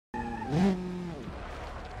Hello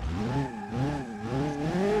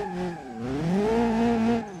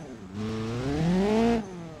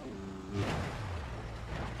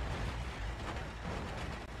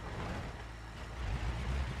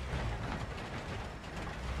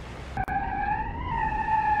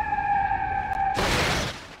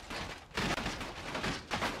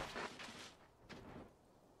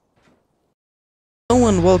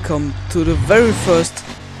and welcome to the very first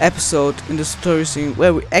episode in the tutorial scene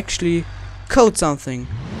where we actually code something.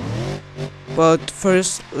 But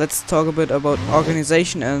first, let's talk a bit about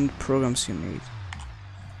organization and programs you need.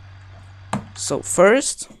 So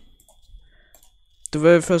first, the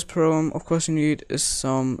very first program of course you need is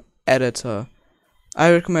some editor.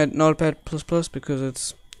 I recommend Notepad++ because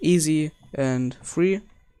it's easy and free.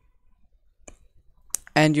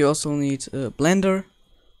 And you also need a Blender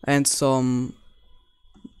and some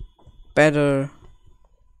better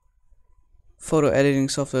photo editing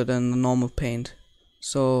software than the normal Paint.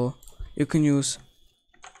 So you can use,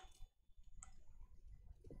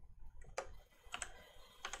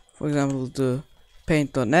 for example, the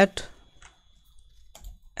paint.net,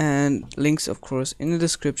 and links of course in the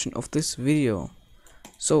description of this video.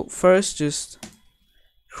 So first, just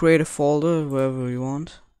create a folder wherever you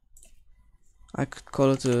want. I could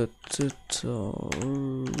call it a tutorial.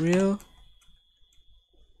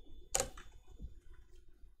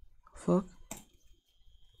 Fuck.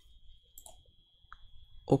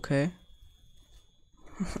 Okay.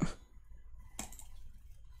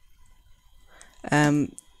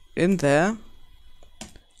 In there,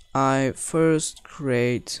 I first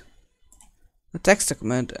create a text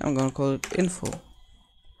document. I'm gonna call it info.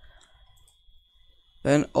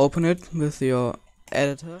 Then open it with your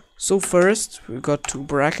editor. So first, we got two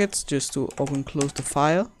brackets just to open close the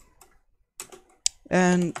file,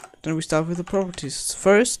 and then we start with the properties.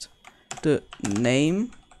 First, the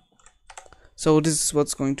name. So this is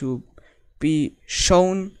what's going to be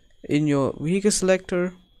shown in your vehicle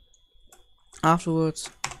selector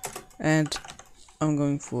afterwards, and I'm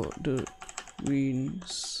going for the green.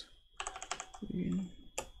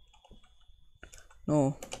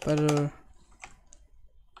 No, better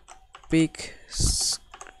big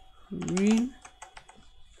screen.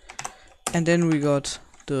 And then we got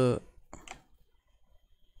the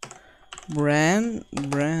brand,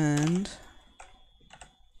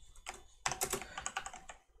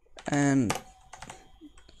 and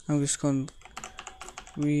I'm just going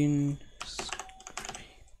green screen.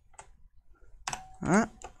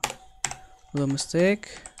 The mistake.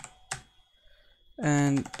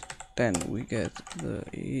 And then we get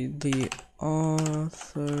the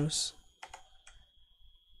authors,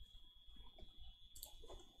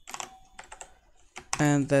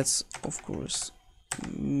 and that's of course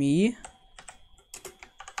me.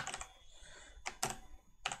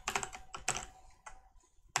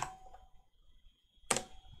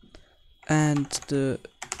 And the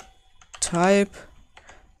type,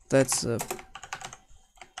 that's a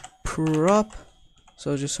prop,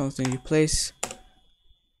 so just something you place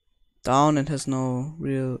down and has no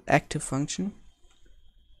real active function.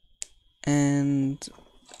 And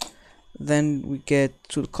then we get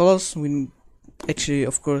to the colors. We actually,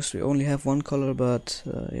 of course, we only have one color, but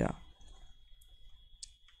yeah.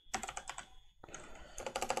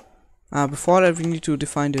 Before that, we need to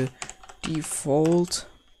define the default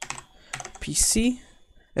PC.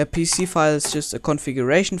 A PC file is just a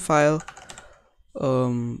configuration file,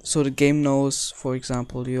 so the game knows, for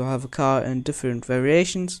example, you have a car in different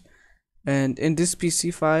variations, and in this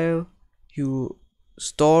PC file you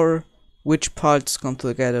store which parts come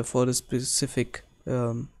together for the specific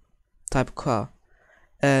type of car.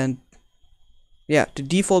 And yeah, the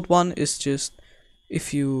default one is just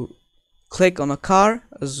if you click on a car,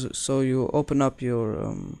 so you open up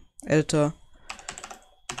your editor,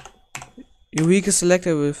 your vehicle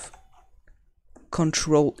selector with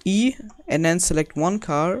Control E, and then select one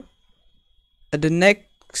car. At the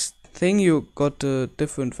next thing you got the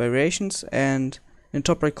different variations, and in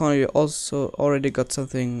top right corner you also already got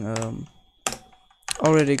something,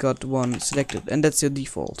 already got one selected, and that's your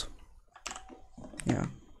default. Yeah.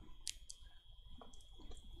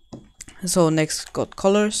 So next got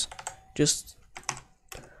colors, just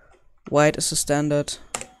white as a standard.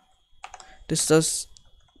 This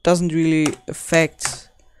doesn't really affect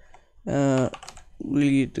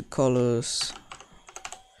really the colors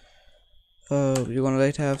you're gonna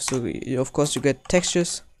later have. So of course you get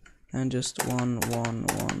textures, and just 1 1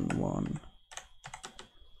 1 1.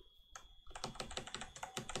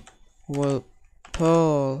 Well,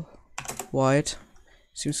 pearl white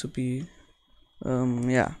seems to be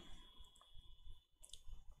yeah,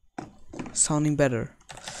 sounding better.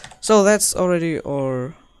 So So that's already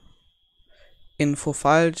our info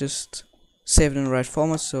file. Just save it in the right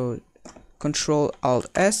format. So Control Alt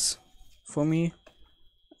S for me,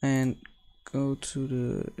 and go to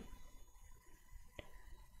the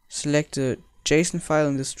select the JSON file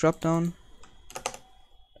in this drop down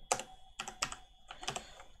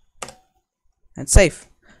and save.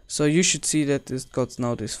 So you should see that this got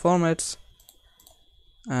now these formats.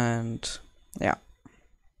 And yeah,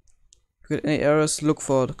 if you get any errors, look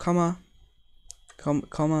for the commas.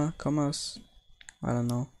 I don't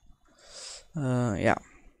know. Yeah,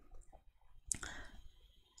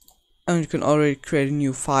 and you can already create a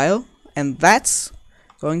new file, and that's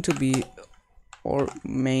going to be our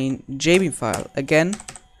main JBeam file. Again,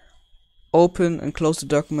 open and close the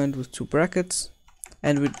document with 2 brackets,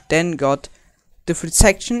 and we then got different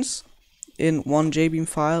sections in one JBeam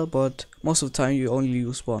file, but most of the time you only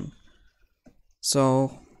use one.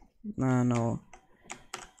 So no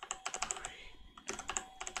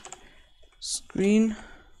screen,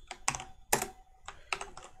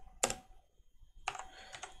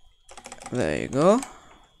 there you go.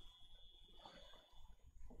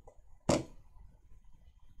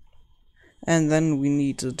 And then we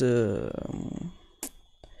need the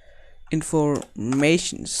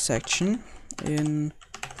information section.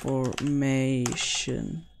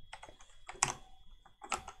 Information.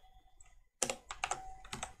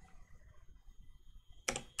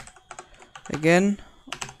 Again,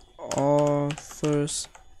 authors.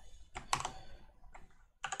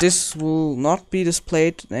 This will not be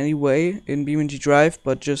displayed in any way in BeamNG.drive,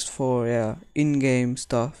 but just for in-game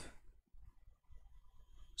stuff.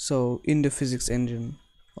 So in the physics engine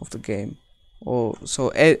of the game, or so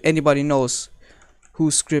anybody knows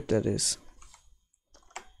whose script that is.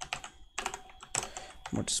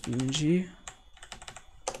 MorzBNG.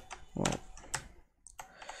 Wow.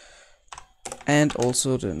 And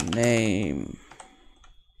also the name.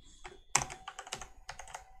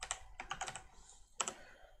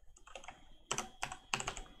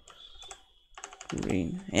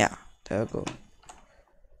 Green. Yeah, there we go.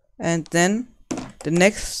 And then the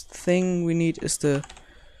next thing we need is the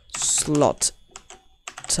slot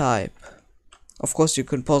type. Of course, you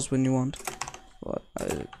can pause when you want. But,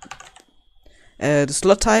 the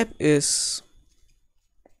slot type is,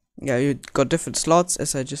 you got different slots,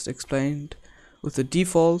 as I just explained with the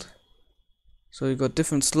default. So you got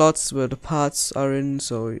different slots where the parts are in.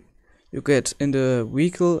 So you get in the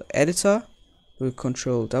vehicle editor with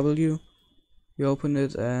Control W. You open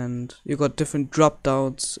it and you got different drop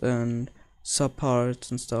downs and subparts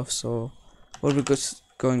and stuff. So what we're just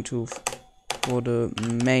going to for the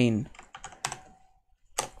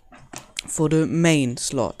main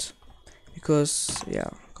slot, because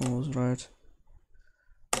was right,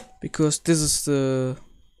 because this is the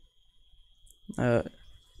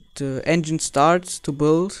engine starts to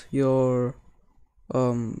build your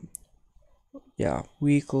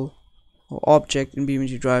vehicle or object in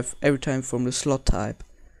BeamNG.drive every time from the slot type,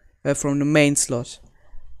 from the main slot,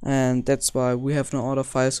 and that's why we have no other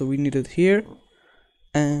file, so we need it here.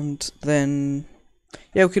 And then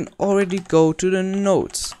we can already go to the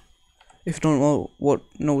nodes. If you don't know what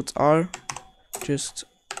nodes are, just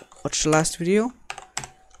watch the last video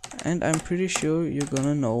and I'm pretty sure you're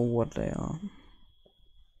gonna know what they are.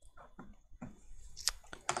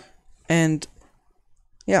 And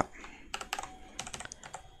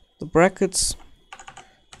the brackets,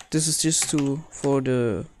 this is just for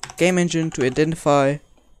the game engine to identify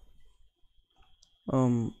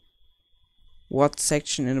what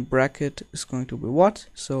section in a bracket is going to be what.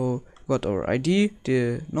 So got our ID,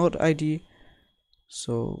 the node ID,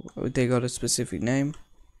 so they got a specific name.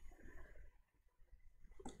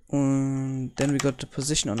 And then we got the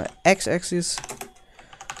position on the x-axis,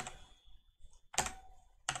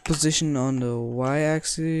 position on the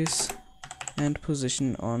y-axis, and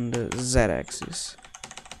position on the z-axis.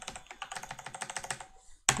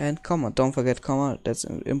 And comma, don't forget comma, that's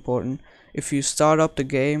important. If you start up the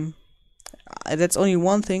game, that's only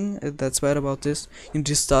one thing that's bad about this, you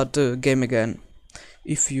just start the game again.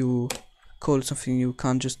 If you code something you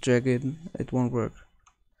can't just drag it, it won't work.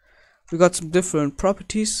 We got some different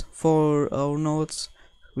properties for our nodes.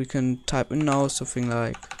 We can type in now something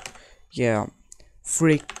like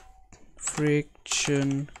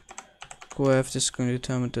friction graph. This is going to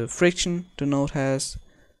determine the friction the node has,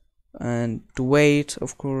 and the weight,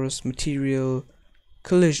 of course, material,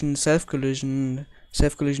 collision, self-collision.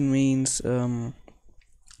 Self-collision means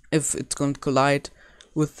if it's going to collide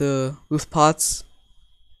with parts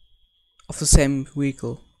of the same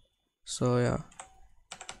vehicle. So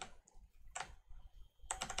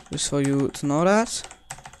just for you to know that.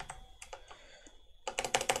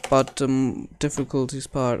 but the difficulties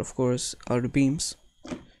part, of course, are the beams,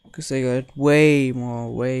 because they got way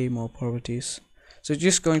more properties. So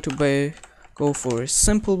just going to go for a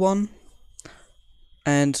simple one,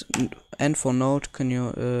 and N for node, can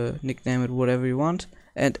you nickname it whatever you want,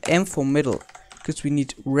 and M for middle, because we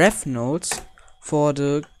need ref nodes for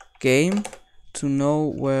the game to know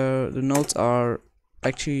where the nodes are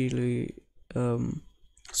actually,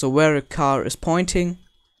 so where a car is pointing,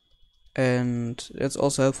 and it's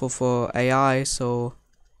also helpful for AI, so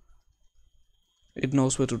it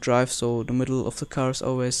knows where to drive, so the middle of the car is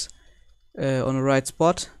always on the right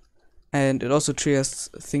spot, and it also triggers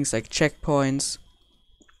things like checkpoints.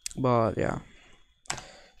 But yeah,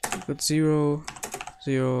 got 0,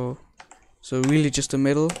 0, so really just the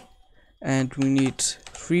middle, and we need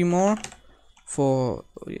 3 more for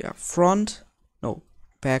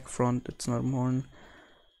back, front, it's not more,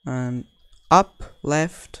 and up,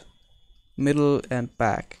 left, middle, and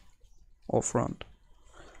back or front.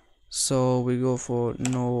 So we go for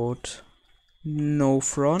node no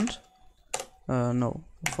front, no,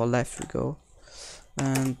 for left we go,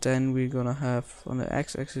 and then we're gonna have on the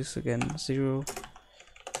x-axis again 0,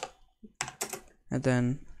 and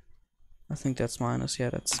then I think that's minus, yeah,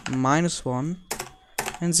 that's -1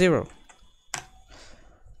 and 0.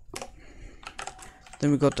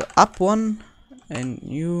 Then we got the up one and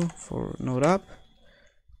U for node up,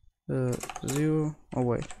 0, oh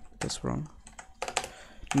wait, that's wrong,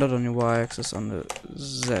 not on the y-axis, on the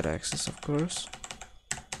z-axis, of course.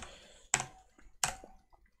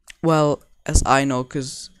 Well, as I know,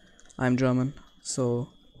 because I'm German, so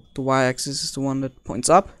the y-axis is the one that points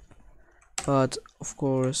up, but of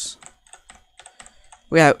course,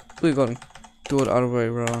 we're gonna do it other way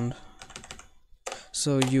around,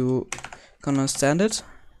 so you can understand it.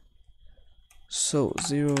 So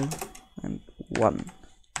 0 and 1.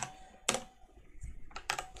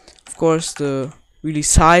 Of course, the really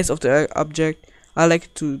size of the object, I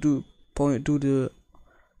like to do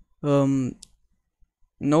the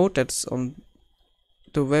node that's on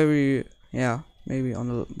the very, maybe on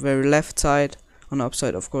the very left side, on the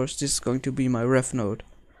upside. Of course, this is going to be my ref node,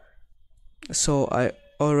 so I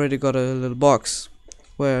already got a little box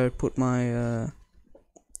where I put my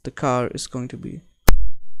the car is going to be.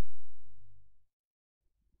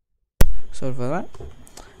 Sorry for that.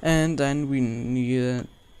 And then we need a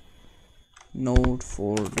node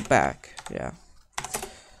for the back, yeah,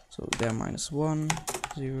 so there -1,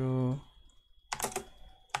 0,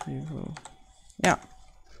 0, yeah.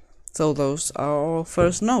 So those are our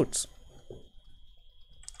first nodes,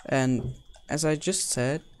 and as I just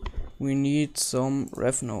said, we need some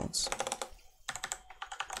ref nodes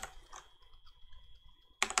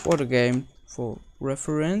for the game for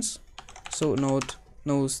reference, so node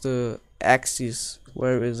knows the axis,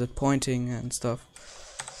 where is it pointing and stuff.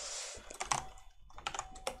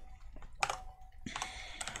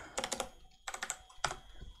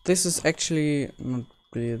 This is actually not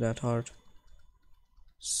really that hard,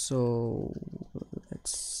 so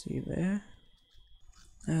let's see there,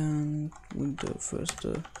 and we'll do first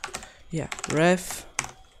ref,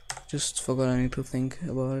 just forgot, I need to think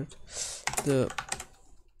about it, the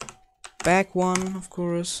back one, of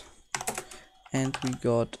course, and we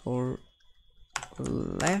got our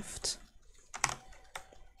left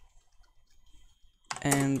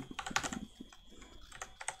and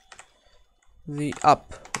the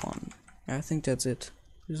up one. I think that's it,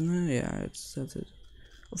 isn't it? Yeah, that's it.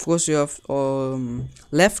 Of course, you have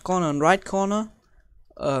left corner and right corner.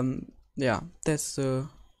 Yeah, that's the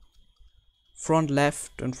front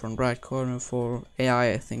left and front right corner for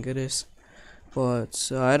AI, I think it is,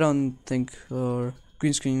 but I don't think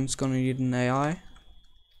green screen is gonna need an AI.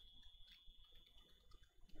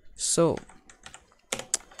 So,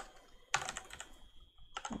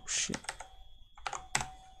 oh shit.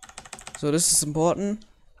 So this is important,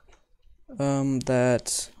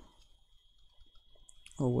 that,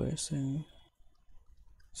 oh wait a second.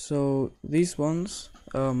 So these ones,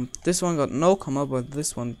 this one got no comma, but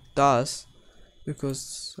this one does,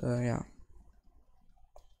 because yeah.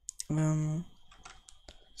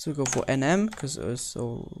 So we go for NM because it's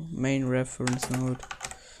our main reference node,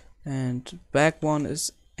 and back one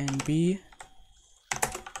is NB,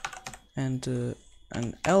 and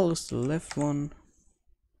L is the left one,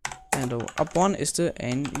 and our up one is the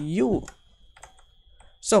NU.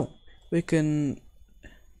 So we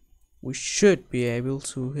should be able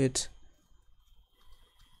to hit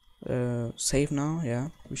save now. Yeah,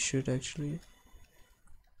 we should actually.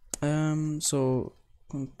 So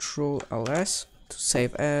Control LS to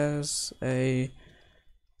save as a,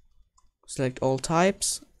 select all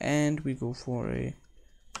types, and we go for a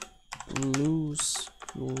loose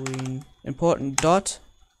Green important dot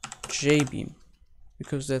JBeam,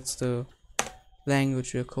 because that's the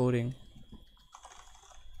language we're coding.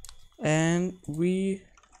 And we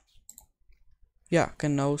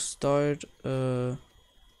can now start to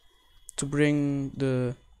bring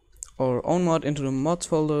our own mod into the mods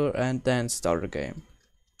folder and then start the game.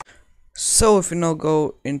 So if we now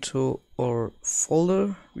go into our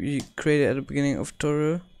folder we created at the beginning of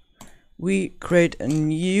tutorial, we create a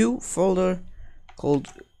new folder called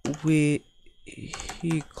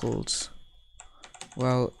vehicles.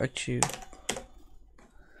 Well, actually,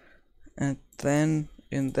 and then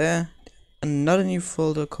in there another new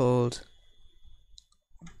folder called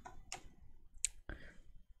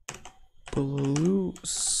blue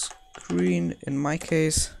screen in my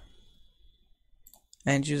case,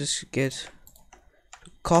 and you just get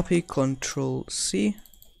copy Control C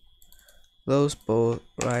those both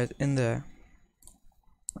right in there.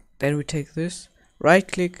 Then we take this, right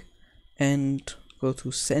click and go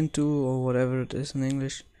to send to, or whatever it is in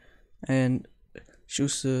English, and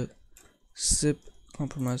choose the zip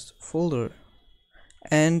compromised folder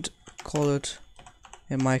and call it,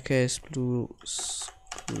 in my case, blue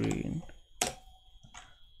screen.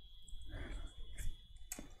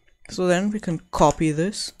 So then we can copy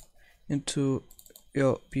this into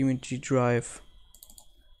your BeamNG.drive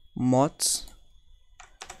mods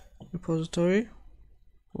repository.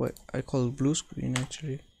 Wait, I call it blue screen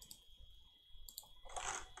actually.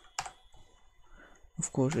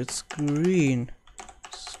 Of course it's green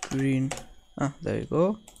screen. Ah, there you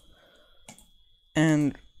go.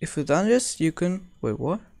 And if you've done this, you can wait,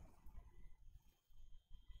 what?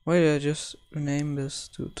 Why did I just rename this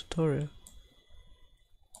to tutorial?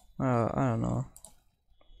 I don't know.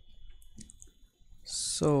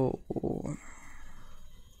 So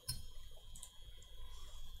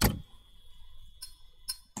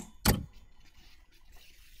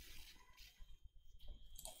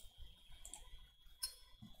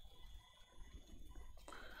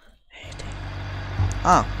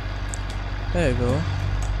there you go.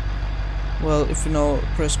 Well, if you now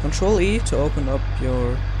press Ctrl E to open up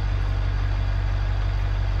your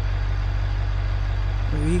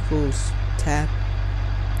vehicles tab.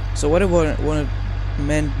 So what I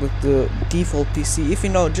meant with the default PC, if you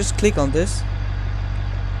know, just click on this,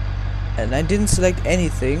 and I didn't select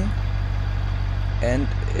anything, and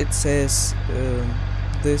it says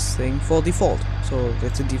this thing for default, so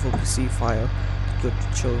that's a default PC file that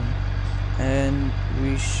got shown, and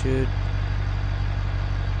we should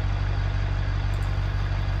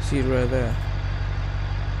see it right there.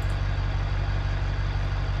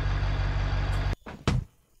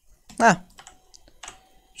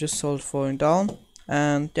 Just saw it falling down,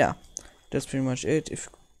 and yeah, that's pretty much it. If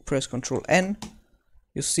you press Ctrl N,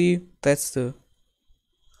 you see that's the,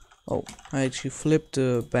 oh, I actually flipped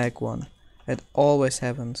the back one. It always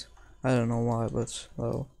happens. I don't know why, but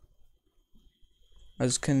well, I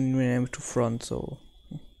just can rename it to front, so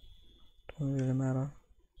don't really matter.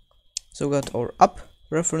 So we got our up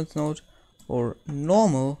reference node, or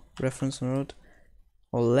normal reference node,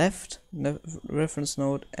 or left reference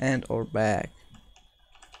node, and our back.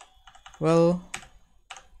 Well,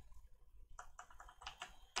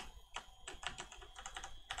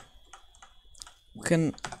 we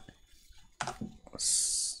can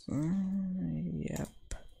yep,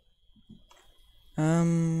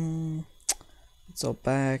 it's our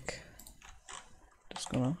back. Just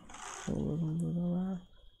gonna,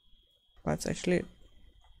 that's actually it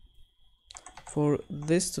for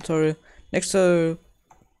this tutorial. Next a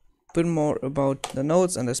bit more about the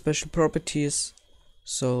nodes and the special properties.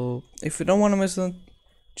 So if you don't want to miss it,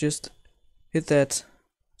 just hit that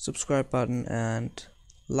subscribe button and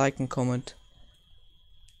like and comment,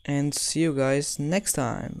 and see you guys next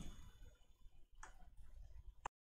time.